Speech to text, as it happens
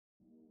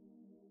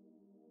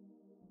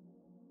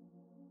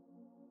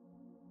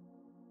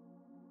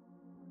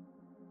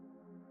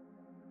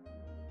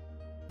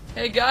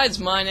Hey guys,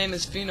 my name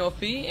is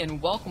Phenofi,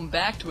 and welcome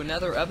back to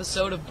another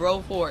episode of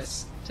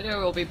Broforce. Today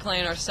we'll be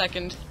playing our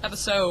second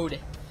episode.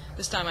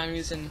 This time I'm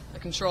using a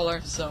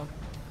controller, so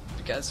if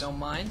you guys don't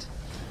mind.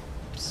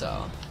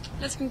 So,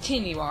 let's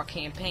continue our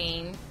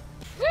campaign.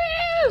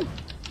 Woo!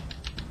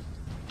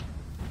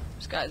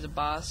 This guy's a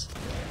boss.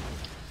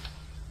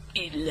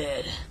 Eat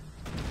lead.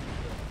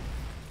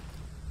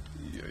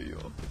 Yeah.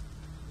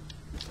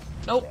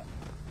 Nope.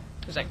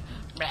 He's like,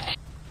 bleh.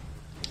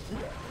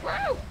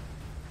 Woo!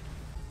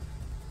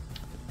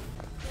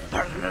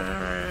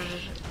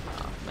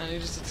 Oh, man, he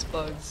just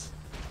explodes.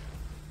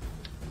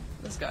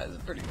 This guy's a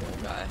pretty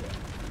cool guy.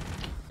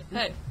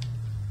 Hey.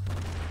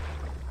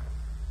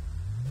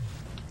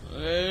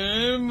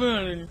 Hey,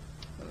 buddy.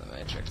 The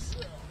Matrix.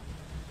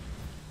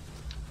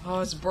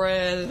 Oh, it's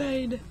Brad.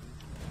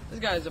 This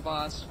guy's a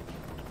boss.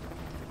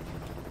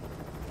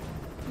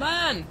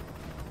 Man!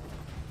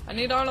 I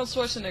need Arnold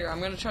Schwarzenegger.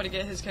 I'm gonna try to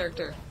get his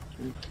character.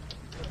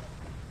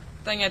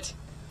 Dang it.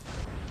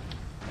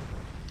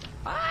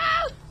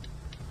 Ah!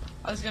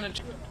 I was gonna.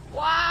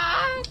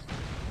 What?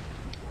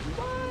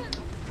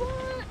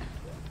 What?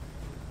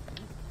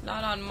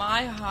 Not on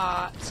my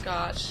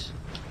hopscotch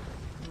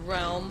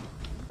realm.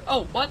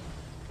 Oh, what?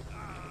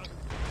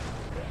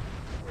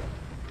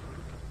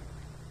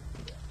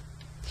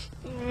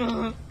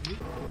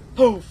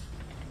 Poof.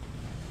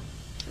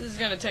 This is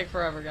gonna take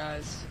forever,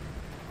 guys.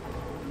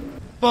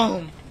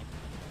 Boom.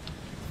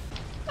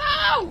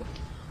 No!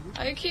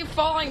 I keep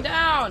falling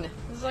down.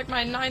 This is like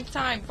my 9th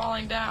time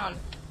falling down.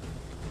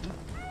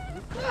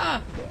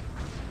 Ah.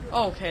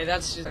 Okay,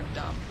 that's just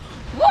dumb.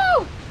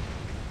 Woo!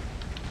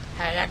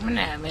 I like my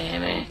name,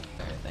 baby.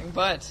 Everything,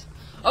 but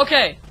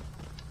okay.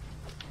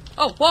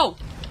 Oh, whoa!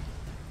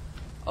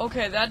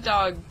 Okay, that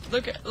dog.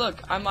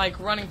 Look. I'm like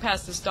running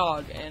past this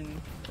dog, and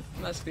it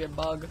must be a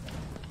bug.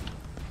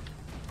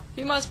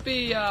 He must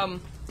be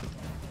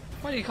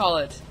what do you call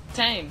it?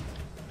 Tame.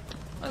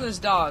 Look at this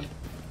dog.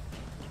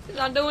 He's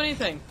not doing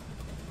anything.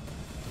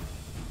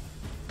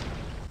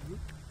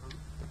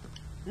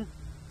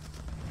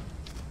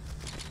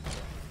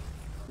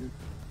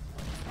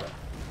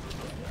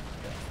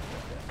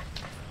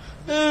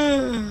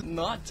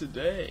 Not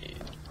today.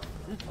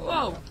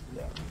 Whoa.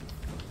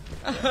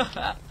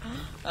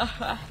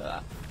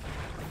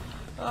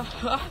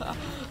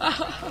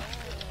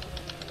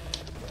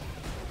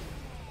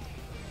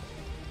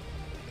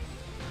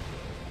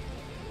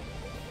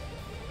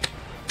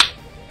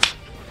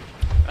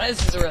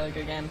 This is a really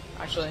good game,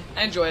 actually.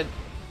 I enjoyed it.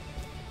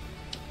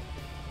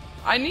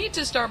 I need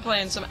to start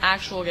playing some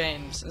actual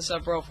games instead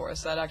of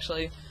Broforce that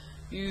actually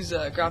use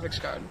a graphics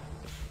card.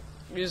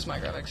 Use my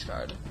graphics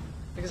card.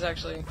 Because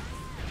actually,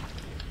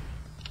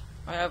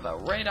 I have a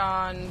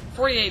Radeon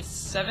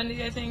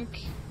 4870, I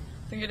think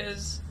it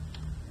is,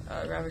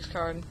 graphics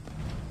card.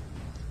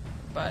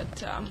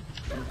 But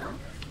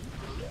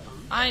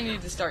I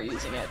need to start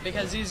using it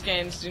because these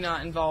games do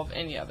not involve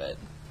any of it,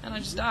 and I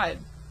just died.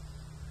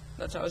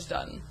 That's how it's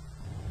done.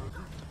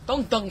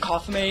 Don't dunk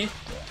off me.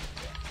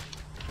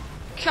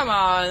 Come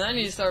on, I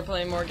need to start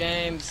playing more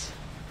games.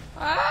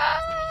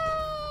 Ah!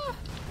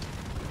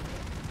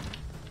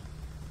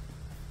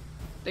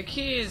 The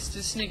key is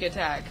to sneak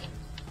attack.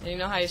 And you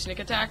know how you sneak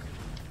attack?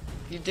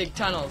 You dig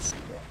tunnels.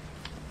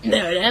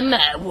 Not on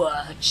my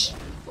watch.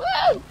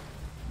 Woo!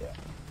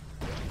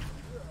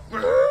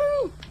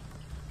 Woo!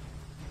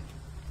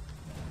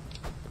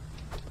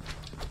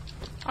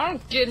 I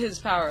don't get his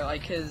power,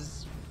 like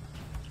his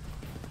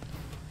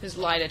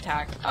light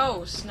attack.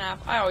 Oh,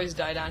 snap. I always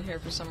die down here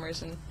for some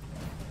reason.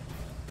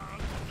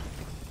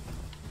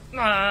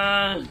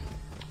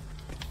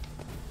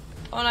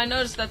 Oh, and I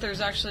noticed that there's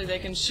actually, they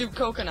can shoot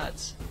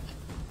coconuts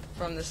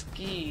from the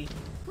ski.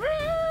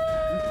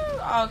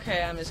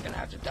 Okay, I'm just gonna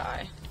have to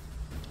die.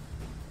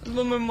 That's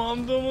what my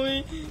mom told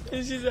me,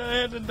 and she said I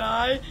had to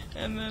die,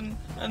 and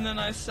then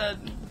I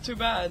said, too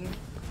bad.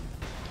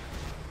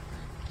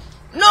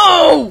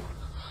 No!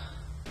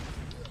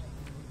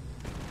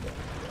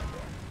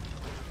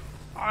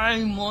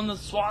 I'm Arnold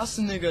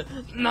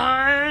Schwarzenegger.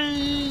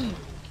 Nine!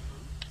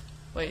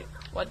 Wait,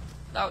 what?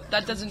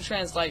 That doesn't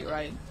translate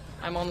right.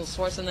 I'm Arnold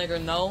Schwarzenegger,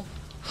 no?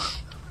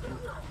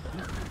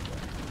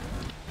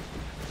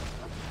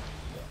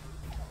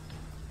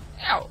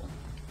 Ow!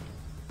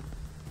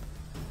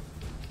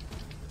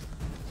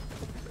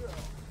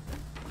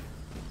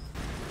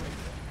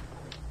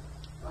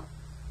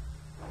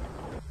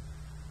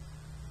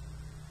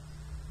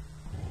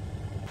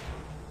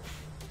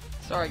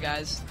 Sorry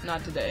guys,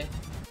 not today.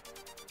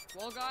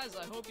 Well guys,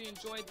 I hope you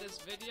enjoyed this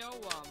video.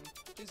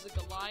 Please leave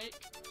a like,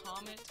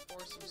 comment,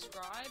 or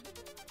subscribe.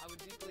 I would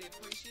deeply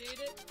appreciate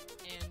it.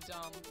 And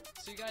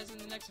see you guys in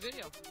the next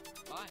video.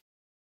 Bye.